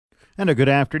And a good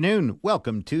afternoon.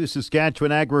 Welcome to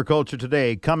Saskatchewan Agriculture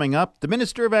Today. Coming up, the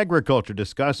Minister of Agriculture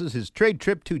discusses his trade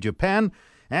trip to Japan,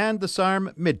 and the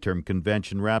SARM midterm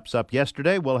convention wraps up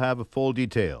yesterday. We'll have full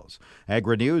details.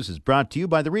 Agri-News is brought to you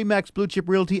by the RE/MAX Blue Chip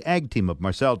Realty Ag team of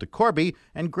Marcel DeCorby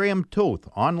and Graham Toth,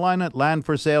 online at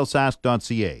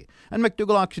landforsalesask.ca. And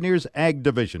McDougall Auctioneers Ag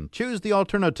Division. Choose the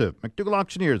alternative. McDougall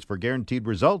Auctioneers for guaranteed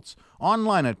results,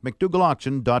 online at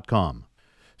mcdougallauction.com.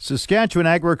 Saskatchewan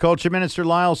Agriculture Minister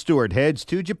Lyle Stewart heads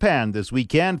to Japan this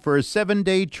weekend for a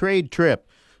 7-day trade trip.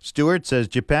 Stewart says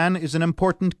Japan is an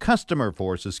important customer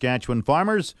for Saskatchewan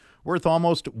farmers, worth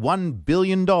almost $1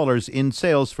 billion in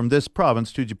sales from this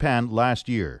province to Japan last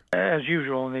year. As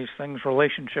usual in these things,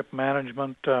 relationship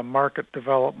management, market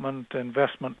development,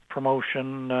 investment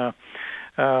promotion,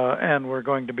 and we're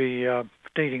going to be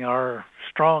stating our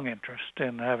strong interest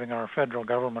in having our federal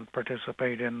government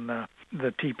participate in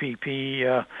the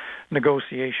TPP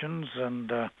negotiations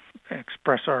and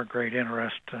express our great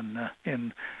interest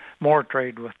in more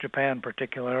trade with Japan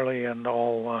particularly, and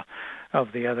all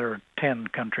of the other 10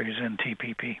 countries in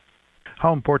TPP.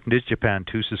 How important is Japan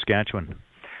to Saskatchewan?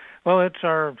 Well, it's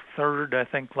our third, I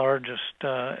think, largest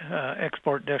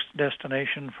export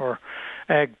destination for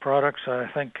ag products. I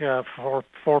think for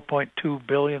 $4.2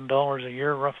 billion a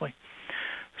year, roughly.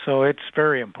 So it's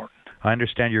very important. I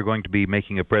understand you're going to be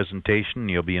making a presentation.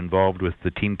 You'll be involved with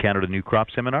the Team Canada New Crop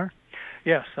Seminar?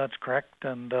 Yes, that's correct.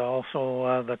 And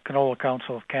also the Canola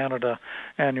Council of Canada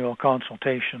annual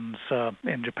consultations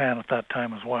in Japan at that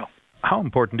time as well. How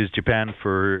important is Japan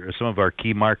for some of our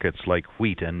key markets like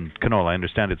wheat and canola? I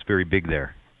understand it's very big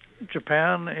there.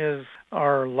 Japan is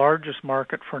our largest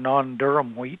market for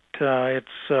non-durum wheat.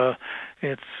 It's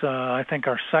I think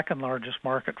our second largest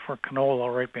market for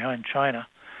canola, right behind China.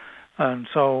 And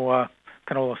so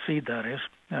canola seed, that is.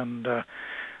 And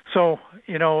so,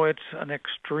 it's an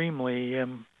extremely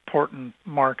important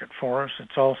market for us.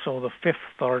 It's also the fifth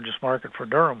largest market for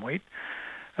durum wheat,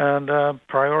 and a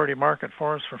priority market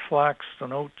for us for flax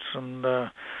and oats and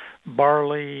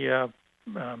barley,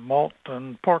 malt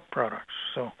and pork products.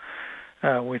 So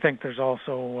we think there's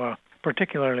also,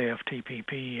 particularly if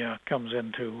TPP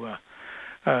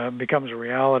becomes a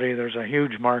reality, there's a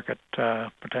huge market,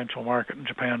 potential market in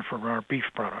Japan for our beef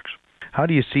products. How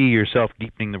do you see yourself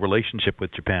deepening the relationship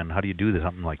with Japan? How do you do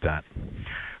something like that?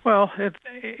 Well,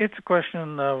 it's a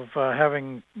question of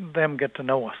having them get to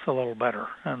know us a little better.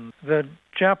 And the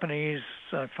Japanese,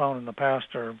 I've found in the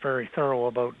past, are very thorough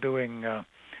about doing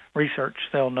research.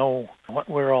 They'll know what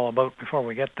we're all about before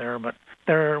we get there. But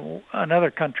they're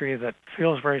another country that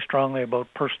feels very strongly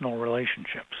about personal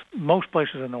relationships. Most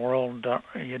places in the world,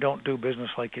 you don't do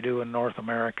business like you do in North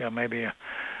America. Maybe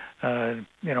an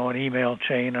email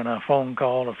chain and a phone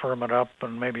call to firm it up,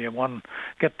 and maybe one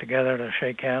get together to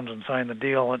shake hands and sign the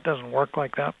deal. It doesn't work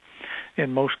like that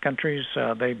in most countries.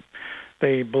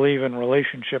 They believe in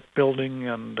relationship building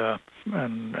and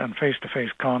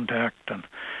face-to-face contact and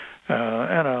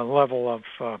a level of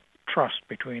trust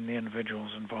between the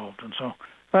individuals involved. And so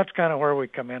that's kind of where we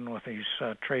come in with these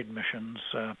trade missions.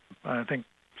 I think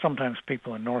sometimes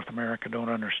people in North America don't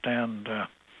understand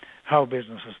how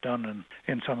business is done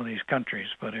in some of these countries,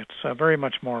 but it's very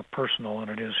much more personal than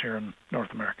it is here in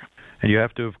North America. And you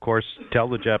have to, of course, tell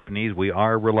the Japanese we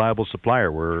are a reliable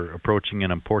supplier. We're approaching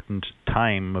an important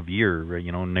time of year,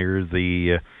 near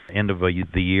the end of the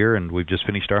year, and we've just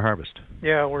finished our harvest.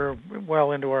 Yeah, we're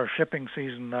well into our shipping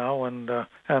season now, and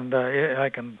I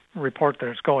can report that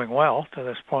it's going well to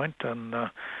this point, and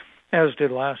as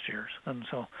did last year's. And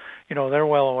so, they're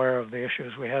well aware of the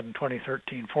issues we had in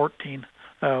 2013-14.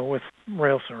 With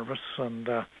rail service, and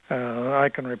I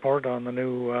can report on the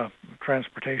new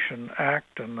Transportation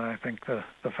Act, and I think the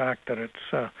fact that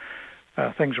it's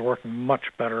things are working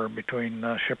much better between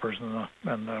shippers and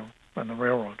the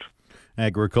railroads.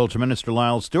 Agriculture Minister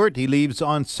Lyle Stewart, he leaves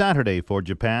on Saturday for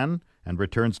Japan and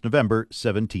returns November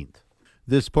 17th.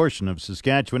 This portion of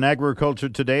Saskatchewan Agriculture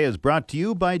Today is brought to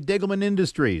you by Degelman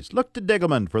Industries. Look to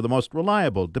Degelman for the most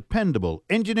reliable, dependable,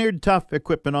 engineered tough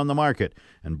equipment on the market.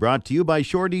 And brought to you by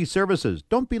Shorty Services.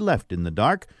 Don't be left in the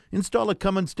dark. Install a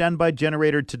Cummins standby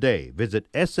generator today. Visit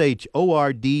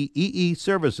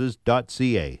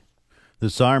shordeeservices.ca. The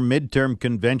SARM midterm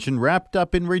convention wrapped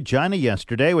up in Regina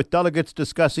yesterday with delegates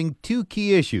discussing two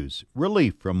key issues: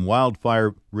 relief for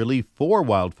wildfire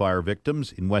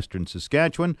victims in western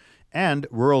Saskatchewan and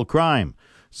rural crime.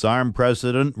 SARM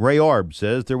President Ray Orb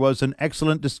says there was an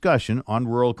excellent discussion on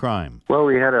rural crime. Well,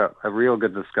 we had a real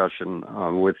good discussion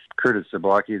with Curtis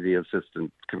Zablocki, the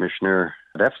Assistant Commissioner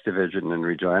at F's Division in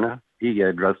Regina. He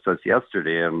addressed us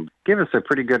yesterday and gave us a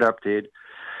pretty good update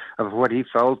of what he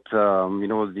felt.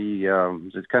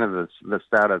 The kind of the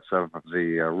status of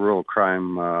the rural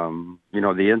crime.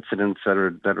 The incidents that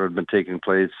have been taking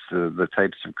place, the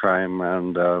types of crime,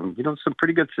 and some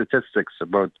pretty good statistics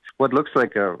about what looks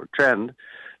like a trend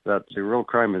that the rural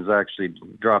crime is actually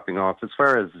dropping off as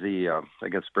far as the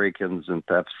break-ins and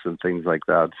thefts and things like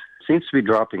that. Seems to be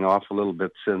dropping off a little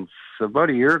bit since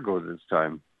about a year ago this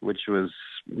time, which was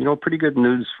pretty good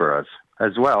news for us.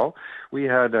 As well, we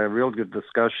had a real good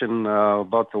discussion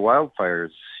about the wildfires,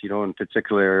 in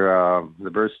particular the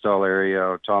Burstall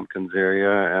area, Tompkins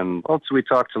area, and also we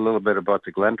talked a little bit about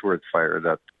the Glentworth fire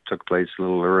that took place a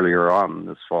little earlier on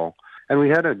this fall. And we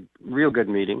had a real good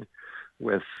meeting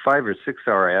with 5 or 6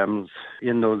 RMs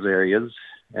in those areas,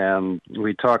 and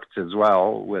we talked as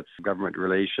well with government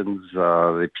relations,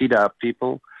 the PDAP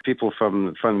people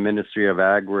from the Ministry of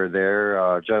Ag were there.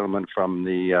 A gentleman from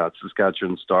the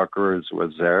Saskatchewan Stock Growers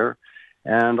was there.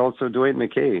 And also Dwayne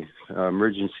McKay,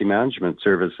 Emergency Management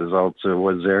Services, also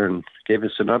was there and gave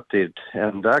us an update.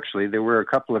 And actually, there were a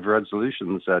couple of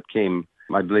resolutions that came,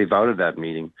 I believe, out of that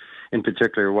meeting. In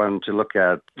particular, one to look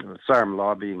at SARM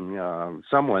lobbying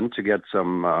someone to get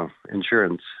some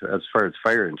insurance as far as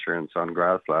fire insurance on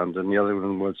grassland. And the other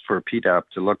one was for PDAP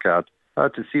to look at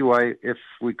to see if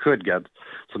we could get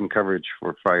some coverage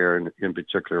for fire, and in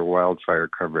particular wildfire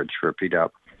coverage for PDAP.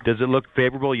 Does it look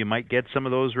favorable? You might get some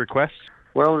of those requests?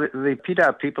 Well, the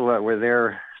PDAP people that were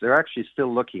there, they're actually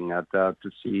still looking at that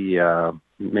to see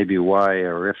maybe why,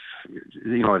 or if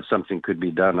something could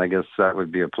be done. I guess that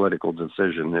would be a political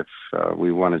decision if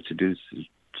we wanted to do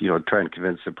try and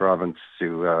convince the province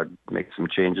to make some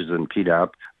changes in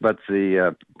PDAP. But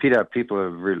the PDAP people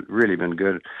have really been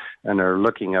good and are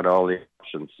looking at all the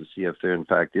options to see if there in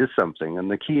fact is something. And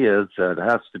the key is that it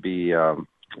has to be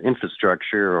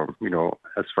infrastructure, or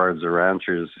as far as the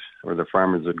ranchers or the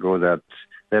farmers that go that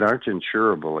aren't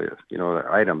insurable,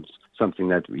 items, something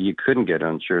that you couldn't get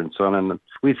insurance on. And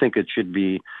we think it should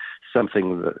be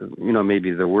something that,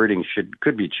 maybe the wording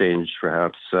could be changed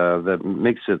perhaps, that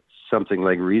makes it something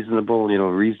like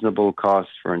reasonable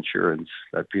costs for insurance,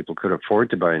 that people could afford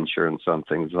to buy insurance on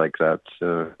things like that,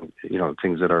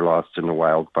 things that are lost in a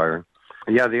wildfire.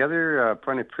 Yeah, the other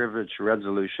point of privilege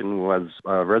resolution was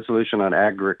a resolution on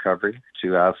ag recovery,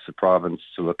 to ask the province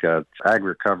to look at ag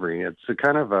recovery. It's a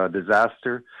kind of a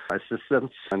disaster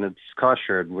assistance, and it's cost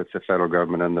shared with the federal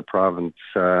government and the province.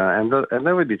 And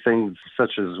there would be things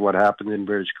such as what happened in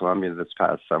British Columbia this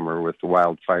past summer with the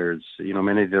wildfires.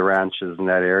 Many of the ranches in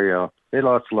that area, they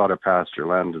lost a lot of pasture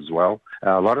land as well.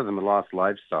 A lot of them lost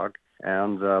livestock,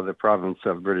 and the province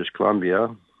of British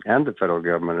Columbia and the federal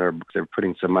government they're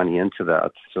putting some money into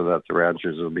that so that the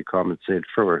ranchers will be compensated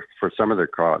for some of their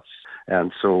costs.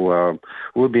 And so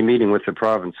we'll be meeting with the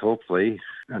province, hopefully,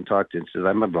 and talking to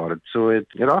them about it. So it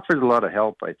offers a lot of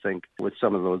help, I think, with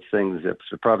some of those things if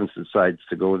the province decides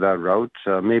to go that route.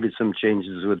 Maybe some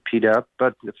changes with PDAP,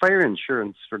 but the fire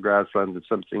insurance for grassland is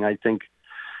something I think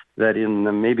that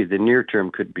in maybe the near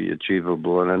term could be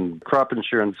achievable. And crop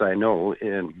insurance, I know,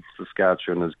 in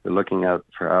Saskatchewan is looking at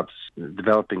perhaps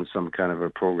developing some kind of a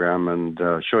program and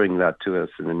showing that to us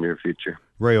in the near future.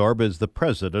 Ray Orb is the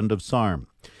president of SARM.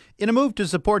 In a move to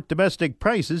support domestic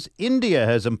prices, India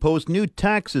has imposed new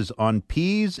taxes on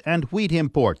peas and wheat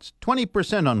imports,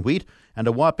 20% on wheat and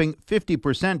a whopping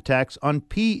 50% tax on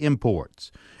pea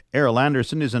imports. Errol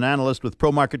Anderson is an analyst with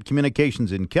ProMarket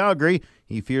Communications in Calgary.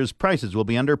 He fears prices will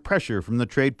be under pressure from the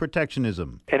trade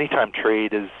protectionism. Anytime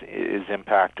trade is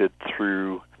impacted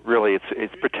through, really,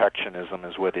 it's protectionism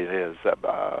is what it is.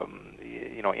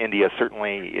 India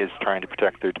certainly is trying to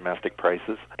protect their domestic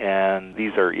prices, and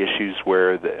these are issues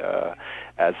where,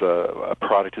 as a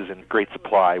product is in great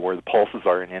supply, where the pulses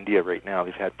are in India right now,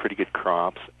 they've had pretty good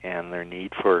crops, and their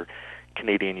need for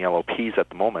Canadian yellow peas at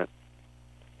the moment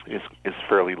is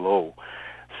fairly low.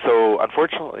 So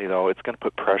unfortunately, though, it's going to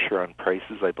put pressure on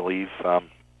prices, I believe,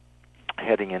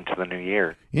 heading into the new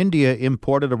year. India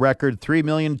imported a record 3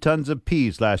 million tons of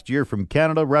peas last year from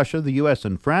Canada, Russia, the U.S.,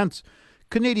 and France.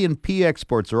 Canadian pea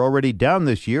exports are already down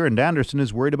this year, and Anderson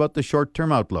is worried about the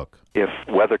short-term outlook. If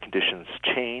weather conditions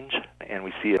change and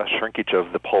we see a shrinkage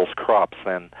of the pulse crops,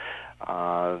 then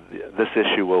this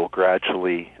issue will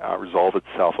gradually resolve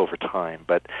itself over time.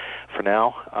 But for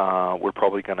now, we're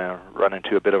probably going to run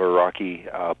into a bit of a rocky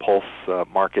pulse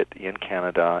market in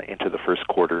Canada into the first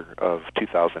quarter of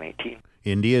 2018.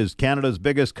 India is Canada's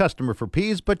biggest customer for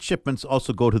peas, but shipments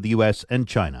also go to the U.S. and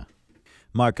China.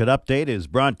 Market Update is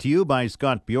brought to you by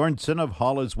Scott Bjornson of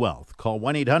Hollis Wealth. Call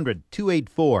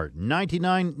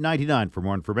 1-800-284-9999 for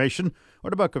more information or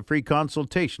to book a free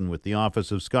consultation with the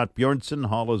office of Scott Bjornson,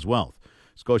 Hollis Wealth.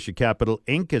 Scotia Capital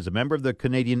Inc. is a member of the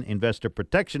Canadian Investor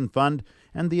Protection Fund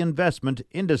and the Investment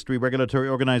Industry Regulatory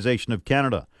Organization of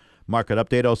Canada. Market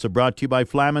update also brought to you by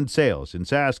Flaman Sales in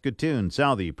Saskatoon,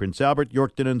 Southey, Prince Albert,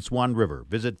 Yorkton and Swan River.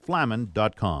 Visit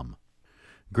flaman.com.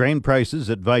 Grain prices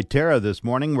at Viterra this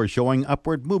morning were showing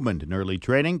upward movement in early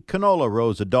trading. Canola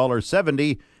rose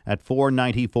 $1.70 at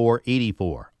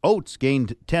 $4.94.84. Oats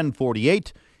gained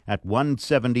 $10.48 at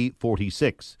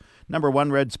 $1.70.46. Number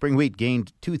 1 red spring wheat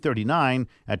gained $2.39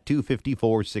 at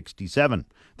 $2.54.67.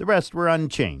 The rest were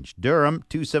unchanged. Durham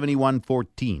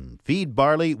 $2.71.14. Feed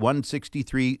barley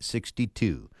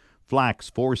 $1.63.62. Flax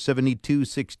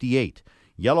 $4.72.68.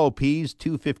 Yellow peas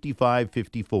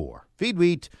 $2.55.54. Feed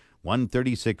wheat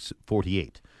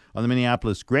 $1.36.48. On the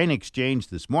Minneapolis Grain Exchange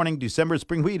this morning, December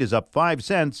spring wheat is up 5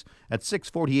 cents at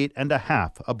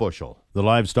 $6.48.5 a bushel. The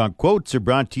livestock quotes are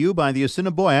brought to you by the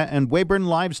Assiniboia and Weyburn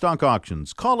Livestock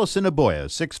Auctions. Call Assiniboia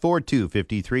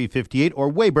 642-5358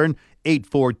 or Weyburn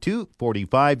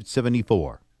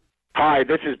 842-4574. Hi,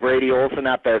 this is Brady Olson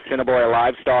at the Assiniboia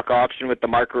Livestock Auction with the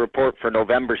market report for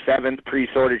November 7th,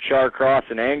 pre-sorted Char Cross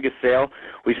and Angus sale.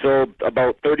 We sold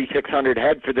about 3,600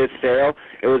 head for this sale.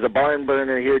 It was a barn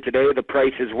burner here today. The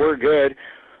prices were good.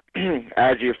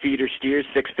 As your feeder steers,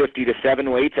 650 to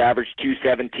 7 weights, averaged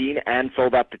 217 and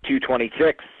sold up to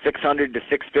 226. 600 to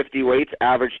 650 weights,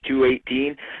 averaged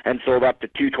 218 and sold up to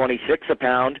 226 a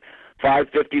pound.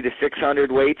 550 to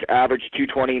 600 weights, averaged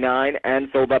 229 and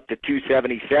sold up to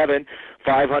 277.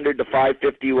 500 to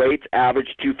 550 weights,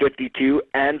 averaged 252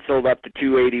 and sold up to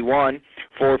 281.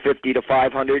 450 to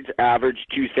 500s, averaged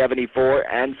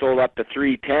 274 and sold up to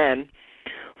 310.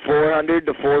 400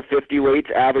 to 450 weights,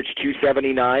 averaged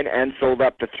 279 and sold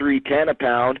up to 310 a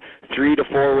pound. 3 to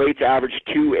 4 weights, averaged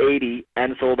 280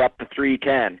 and sold up to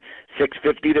 310.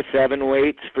 650 to 7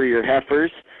 weights for your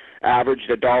heifers, averaged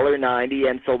 $1.90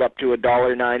 and sold up to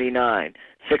 $1.99.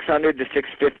 600 to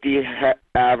 650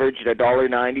 averaged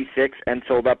 $1.96 and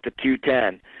sold up to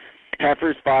 $2.10.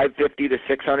 Heifers 550 to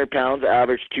 600 pounds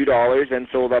averaged $2 and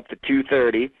sold up to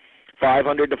 $2.30.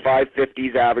 500 to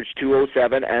 550s averaged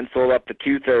 $2.07 and sold up to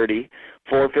 $2.30.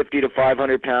 450 to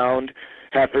 500 pound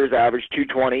heifers averaged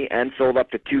 $2.20 and sold up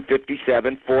to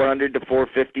 $2.57. 400 to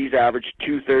 450s averaged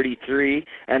 $2.33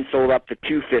 and sold up to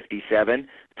 $2.57.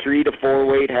 3 to 4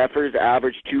 weight heifers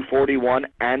averaged $2.41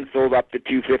 and sold up to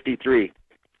 $2.53.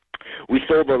 We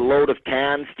sold a load of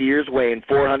tan steers weighing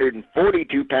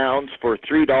 442 pounds for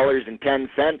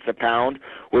 $3.10 a pound,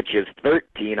 which is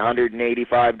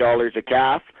 $1,385 a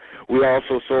calf. We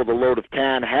also sold a load of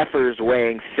tan heifers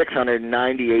weighing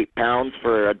 698 pounds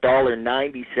for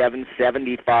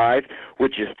 $1.9775,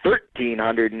 which is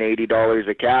 $1,380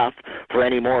 a calf. For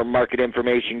any more market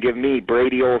information, give me,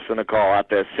 Brady Olson, a call at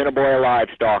the Assiniboia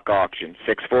Livestock Auction,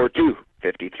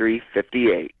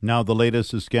 642-5358. Now the latest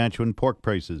Saskatchewan pork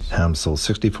prices. Ham sold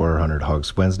 6,400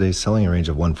 hogs Wednesday, selling a range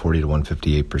of 140 to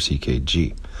 158 per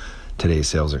ckg. Today's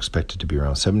sales are expected to be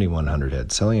around 7,100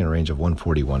 head, selling in a range of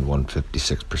 141 to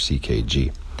 156 per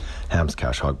ckg. Ham's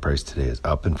cash hog price today is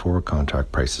up, and forward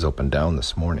contract prices opened down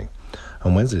this morning.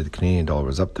 On Wednesday, the Canadian dollar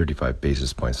was up 35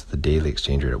 basis points with the daily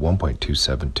exchange rate at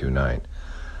 1.2729.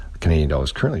 The Canadian dollar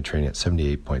is currently trading at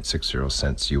 78.60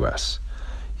 cents U.S.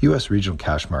 U.S. regional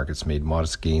cash markets made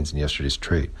modest gains in yesterday's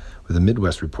trade, with the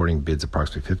Midwest reporting bids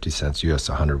approximately 50 cents U.S.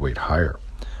 a hundredweight higher.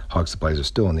 Hog supplies are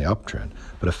still on the uptrend,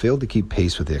 but have failed to keep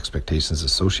pace with the expectations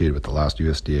associated with the last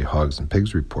USDA hogs and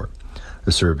pigs report.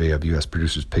 The survey of U.S.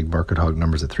 producers' pig market hog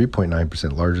numbers at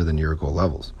 3.9% larger than year-ago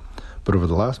levels. But over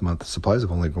the last month, the supplies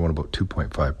have only grown about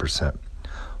 2.5%.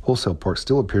 Wholesale pork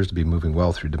still appears to be moving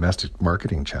well through domestic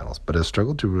marketing channels, but has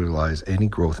struggled to realize any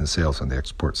growth in sales on the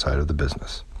export side of the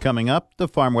business. Coming up, the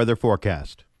farm weather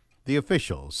forecast. The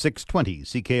official 620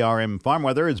 CKRM Farm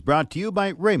Weather is brought to you by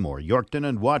Raymore, Yorkton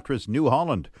and Watrous, New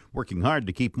Holland, working hard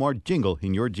to keep more jingle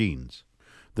in your jeans.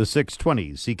 The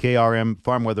 620 CKRM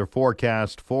Farm Weather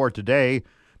forecast for today: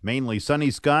 mainly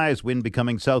sunny skies, wind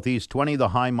becoming southeast 20, the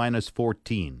high minus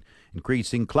 14.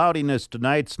 Increasing cloudiness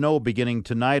tonight, snow beginning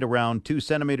tonight, around 2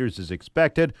 centimeters is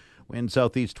expected. Wind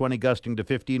southeast 20, gusting to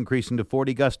 50, increasing to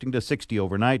 40, gusting to 60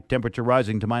 overnight. Temperature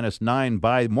rising to minus 9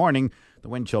 by morning, the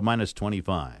wind chill minus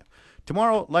 25.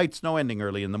 Tomorrow, light snow ending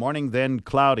early in the morning, then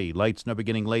cloudy. Light snow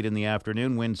beginning late in the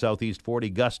afternoon. Wind southeast 40,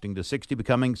 gusting to 60,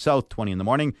 becoming south 20 in the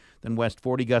morning, then west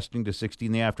 40, gusting to 60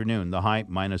 in the afternoon. The high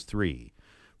minus 3.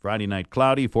 Friday night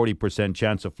cloudy, 40%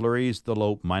 chance of flurries, the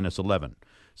low minus 11.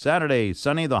 Saturday,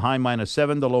 sunny, the high minus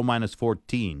 7, the low minus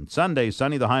 14. Sunday,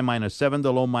 sunny, the high minus 7,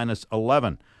 the low minus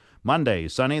 11. Monday,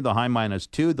 sunny, the high minus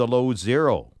 2, the low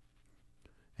 0.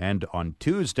 And on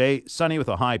Tuesday, sunny with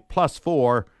a high plus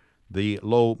 4, the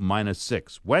low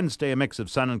 -6. Wednesday, a mix of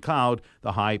sun and cloud,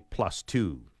 the high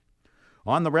 +2.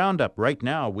 On the roundup right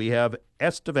now, we have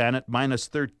Estevan at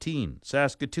 -13,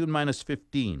 Saskatoon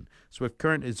 -15, Swift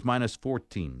Current is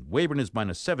 -14, Weyburn is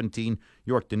 -17,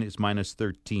 Yorkton is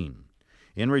 -13.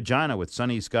 In Regina with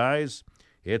sunny skies,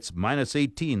 it's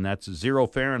 -18, that's 0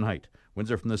 Fahrenheit. Winds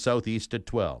are from the southeast at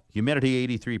 12. Humidity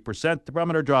 83%, the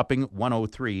barometer dropping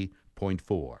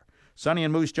 103.4. Sunny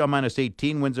in Moose Jaw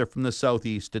 -18, winds are from the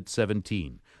southeast at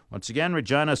 17. Once again,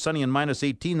 Regina, sunny and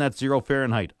 -18, that's 0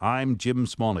 Fahrenheit. I'm Jim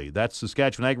Smalley. That's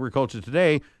Saskatchewan Agriculture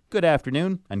Today. Good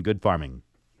afternoon and good farming.